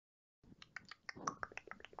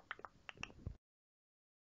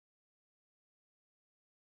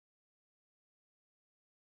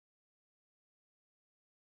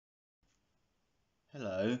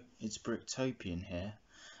Hello, it's Bricktopian here,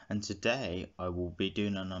 and today I will be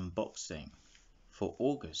doing an unboxing for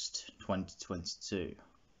August 2022.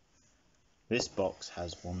 This box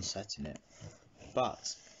has one set in it,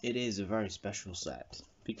 but it is a very special set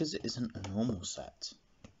because it isn't a normal set.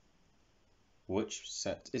 Which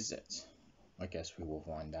set is it? I guess we will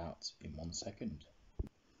find out in 1 second.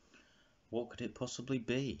 What could it possibly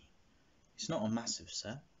be? It's not a massive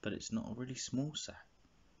set, but it's not a really small set.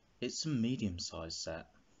 It's a medium-sized set.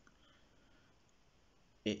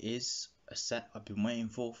 It is a set I've been waiting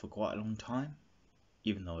for quite a long time,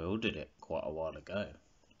 even though I ordered it quite a while ago.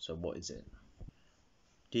 So what is it?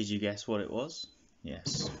 Did you guess what it was?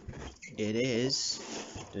 Yes, it is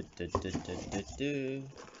it's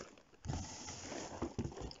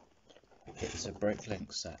a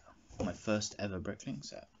Bricklink set. My first ever Bricklink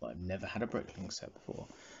set. I've never had a Bricklink set before,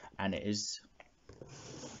 and it is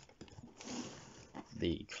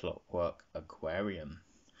the Clockwork Aquarium.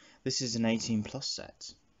 This is an 18+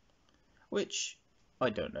 set, which I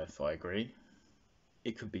don't know if I agree.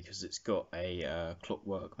 It could be because it's got a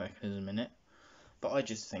clockwork mechanism in it, but I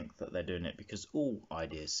just think that they're doing it because all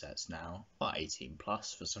idea sets now are 18+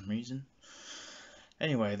 for some reason.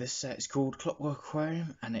 Anyway, this set is called Clockwork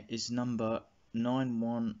Aquarium, and it is number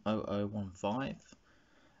 910015,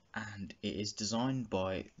 and it is designed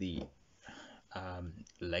by the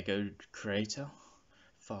Lego creator.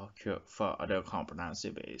 I can't pronounce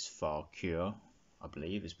it, but it's Farcure, I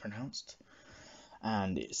believe is pronounced.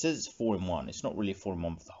 And it says it's 4-in-1. It's not really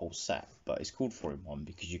 4-in-1 for the whole set, but it's called 4-in-1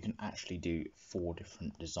 because you can actually do 4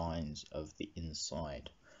 different designs of the inside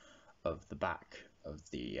of the back of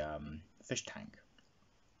the fish tank.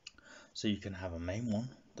 So you can have a main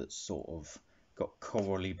one that's sort of got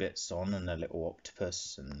corally bits on and a little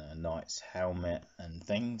octopus and a knight's helmet and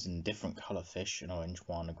things and different colour fish, an orange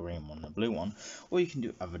one, a green one, a blue one. Or you can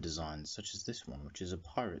do other designs such as this one, which is a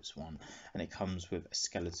pirate's one, and it comes with a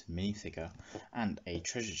skeleton minifigure and a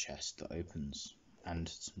treasure chest that opens and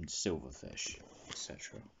some silverfish,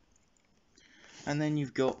 etc. And then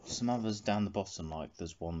you've got some others down the bottom, like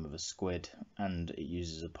there's one with a squid and it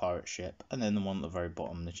uses a pirate ship, and then the one at the very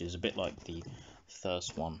bottom, which is a bit like the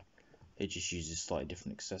first one. It just uses slightly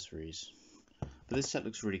different accessories. But this set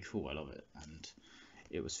looks really cool, I love it. And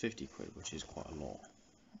it was 50 quid, which is quite a lot.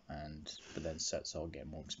 But then sets are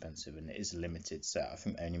getting more expensive, and it is a limited set. I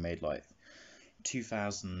think they only made like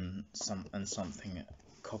 2,000 something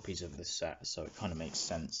copies of this set, so it kind of makes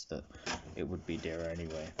sense that it would be dearer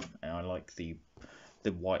anyway. And I like the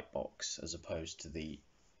white box as opposed to the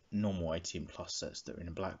normal 18+ sets that are in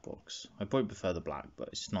a black box. I probably prefer the black, but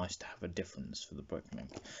it's nice to have a difference for the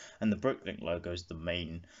Bricklink. And the Bricklink logo is the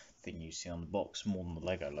main thing you see on the box more than the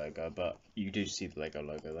Lego logo, but you do see the Lego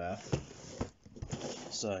logo there.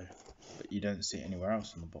 So, but you don't see it anywhere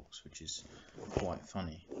else on the box, which is quite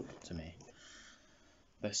funny to me.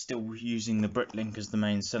 They're still using the Bricklink as the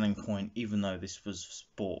main selling point, even though this was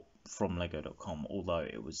bought from Lego.com, although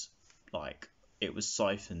it was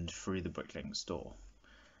siphoned through the Bricklink store.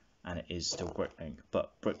 And it is still Bricklink,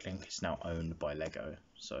 but Bricklink is now owned by Lego,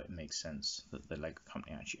 so it makes sense that the Lego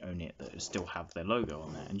company actually own it, that it still have their logo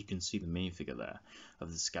on there. And you can see the minifigure there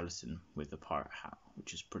of the skeleton with the pirate hat,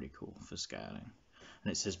 which is pretty cool for scaling.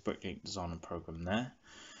 And it says Bricklink Design and Program there,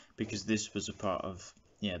 because this was a part of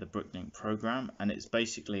the Bricklink program, and it's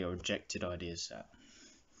basically a rejected idea set.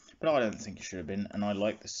 But I don't think it should have been, and I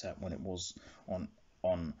like this set when it was on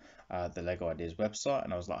the Lego Ideas website,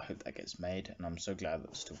 and I was like, I hope that gets made, and I'm so glad that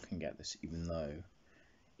I still can get this, even though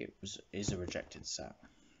it is a rejected set.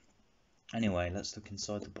 Anyway, let's look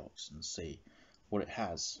inside the box and see what it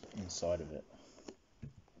has inside of it.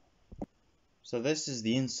 So this is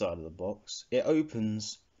the inside of the box. It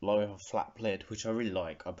opens like a flap lid, which I really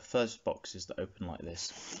like. I prefer boxes that open like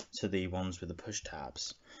this to the ones with the push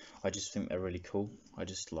tabs. I just think they're really cool. I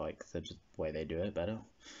just like the way they do it better.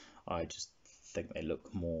 I just think they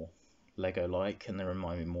look more Lego-like, and they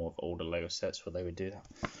remind me more of older Lego sets where they would do that.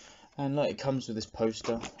 And like, it comes with this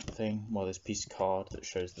poster thing, this piece of card that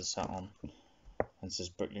shows the set on, and says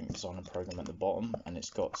Bricklink Design and Program at the bottom, and it's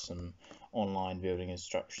got some online building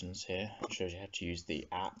instructions here. It shows you how to use the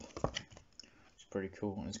app. It's pretty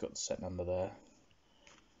cool, and it's got the set number there,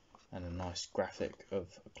 and a nice graphic of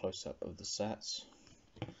a close-up of the sets.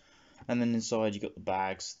 And then inside you got the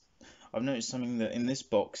bags. I've noticed something that in this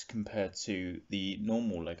box, compared to the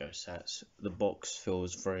normal Lego sets, the box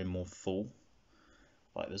feels very more full.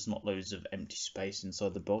 Like there's not loads of empty space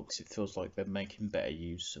inside the box. It feels like they're making better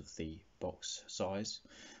use of the box size,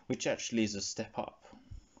 which actually is a step up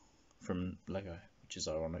from Lego, which is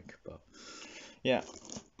ironic, but yeah.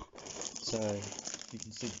 So You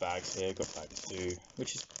can see the bags here. Got bag 2,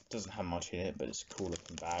 which doesn't have much in it, but it's a cool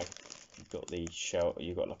looking bag. You've got the shell.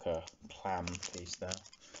 You've got like a clam piece there,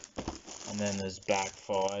 and then there's bag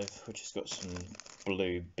 5, which has got some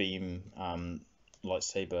blue beam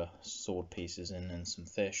lightsaber sword pieces in, and some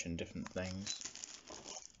fish and different things.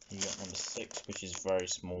 You got number 6, which is very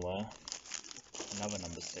small there. Another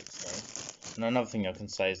number 6 though. And another thing I can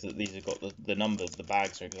say is that these have got the numbers. The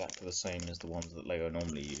bags are exactly the same as the ones that Lego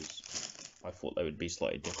normally use. I thought they would be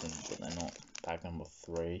slightly different, but they're not. Bag number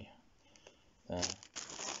 3 there.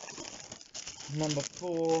 Number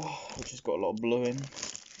 4, which has got a lot of blue in,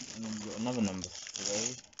 and then we've got another number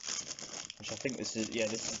 3, which I think this is, yeah,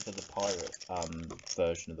 this is for the pirate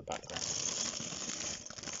version of the background.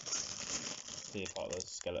 See if like there's a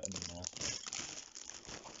skeleton in there.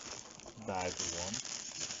 Bag 1.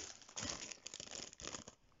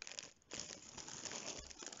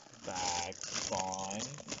 Bag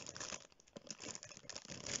 5.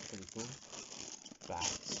 Pretty cool. Bag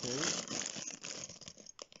 2.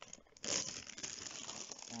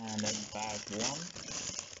 And then bag 1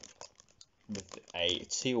 with a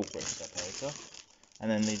teal brick separator. And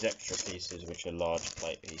then these extra pieces, which are large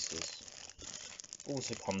plate pieces.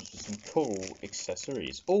 Also comes with some cool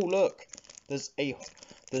accessories. Oh look! There's a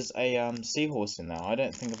seahorse in there. I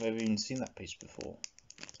don't think I've ever even seen that piece before.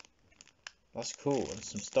 That's cool, and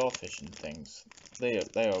some starfish and things. They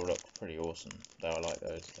all look pretty awesome. I like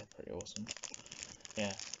those. They're pretty awesome.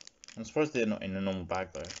 Yeah, I'm surprised they're not in a normal bag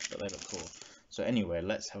though, but they look cool. So anyway,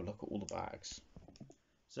 let's have a look at all the bags.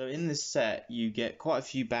 So in this set, you get quite a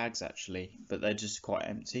few bags actually, but they're just quite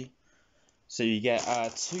empty. So you get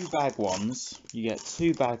 2 bag 1s, you get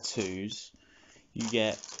 2 bag 2s, you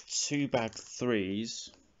get 2 bag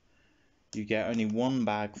 3s, you get only 1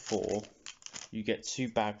 bag 4, you get 2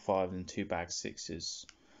 bag 5 and 2 bag 6s.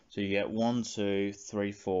 So you get 1, 2,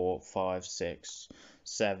 3, 4, 5, 6,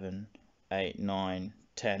 7, 8, 9,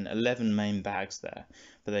 10, 11 main bags there.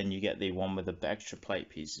 But then you get the one with the extra plate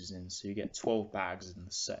pieces in, so you get 12 bags in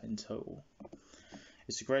the set in total.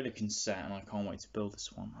 It's a great looking set, and I can't wait to build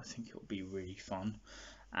this one. I think it will be really fun,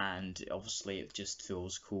 and obviously it just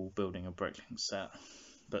feels cool building a Bricklink set.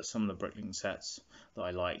 But some of the Bricklink sets that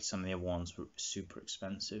I liked, some of the other ones were super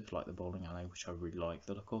expensive, like the bowling alley, which I really like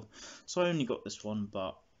the look of. So I only got this one,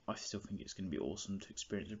 but I still think it's going to be awesome to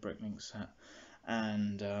experience a Bricklink set.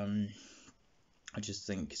 And I just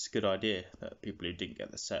think it's a good idea that people who didn't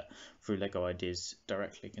get the set through Lego Ideas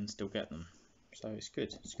directly can still get them. So it's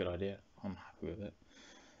good. It's a good idea. I'm happy with it.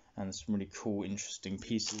 And there's some really cool, interesting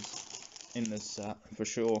pieces in this set for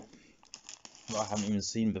sure that I haven't even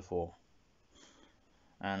seen before.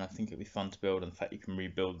 And I think it'll be fun to build, and the fact you can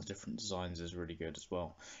rebuild the different designs is really good as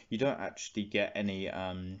well. You don't actually get any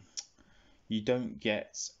you don't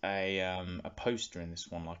get a poster in this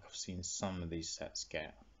one like I've seen some of these sets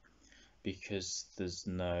get, because there's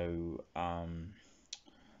no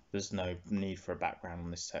need for a background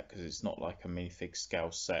on this set, because it's not like a minifig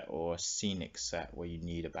scale set or a scenic set where you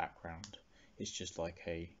need a background. It's just like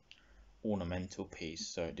a ornamental piece,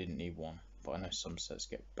 so it didn't need one. But I know some sets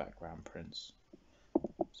get background prints.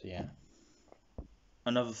 So yeah.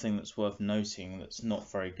 Another thing that's worth noting that's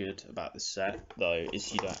not very good about this set though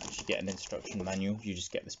is you don't actually get an instruction manual. You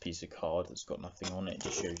just get this piece of card that's got nothing on it. It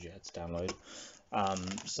just shows you how to download.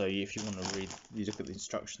 So if you want to you look at the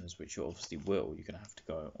instructions, which you obviously will, you're going to have to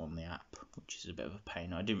go on the app, which is a bit of a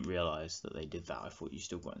pain. I didn't realise that they did that. I thought you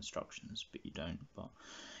still got instructions, but you don't. But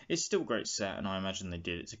it's still a great set, and I imagine they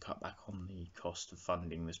did it to cut back on the cost of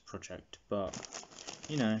funding this project. But,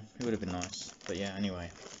 you know, it would have been nice. But yeah, anyway.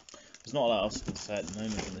 There's not a lot else to say at the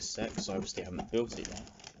moment on this set, because I obviously haven't built it yet.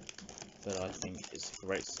 But I think it's a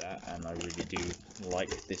great set, and I really do like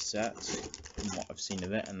this set from what I've seen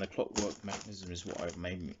of it. And the clockwork mechanism is what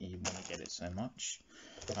made me want to get it so much.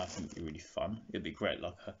 And I think it'd be really fun. It'd be great,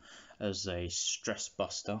 like as a stress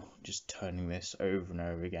buster, just turning this over and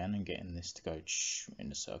over again and getting this to go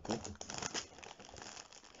in a circle.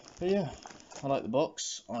 But yeah. I like the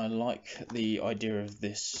box, I like the idea of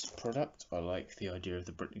this product, I like the idea of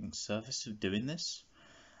the Bricklink service of doing this,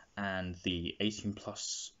 and the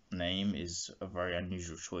 18+ name is a very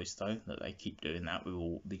unusual choice though, that they keep doing that with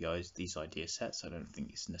all these idea sets. I don't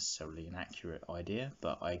think it's necessarily an accurate idea,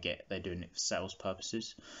 but I get they're doing it for sales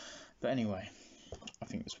purposes. But anyway, I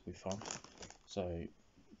think this will be fun. So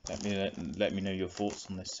let me know your thoughts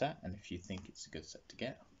on this set, and if you think it's a good set to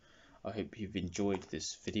get. I hope you've enjoyed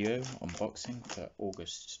this video unboxing for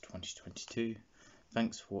August 2022.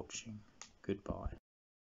 Thanks for watching. Goodbye.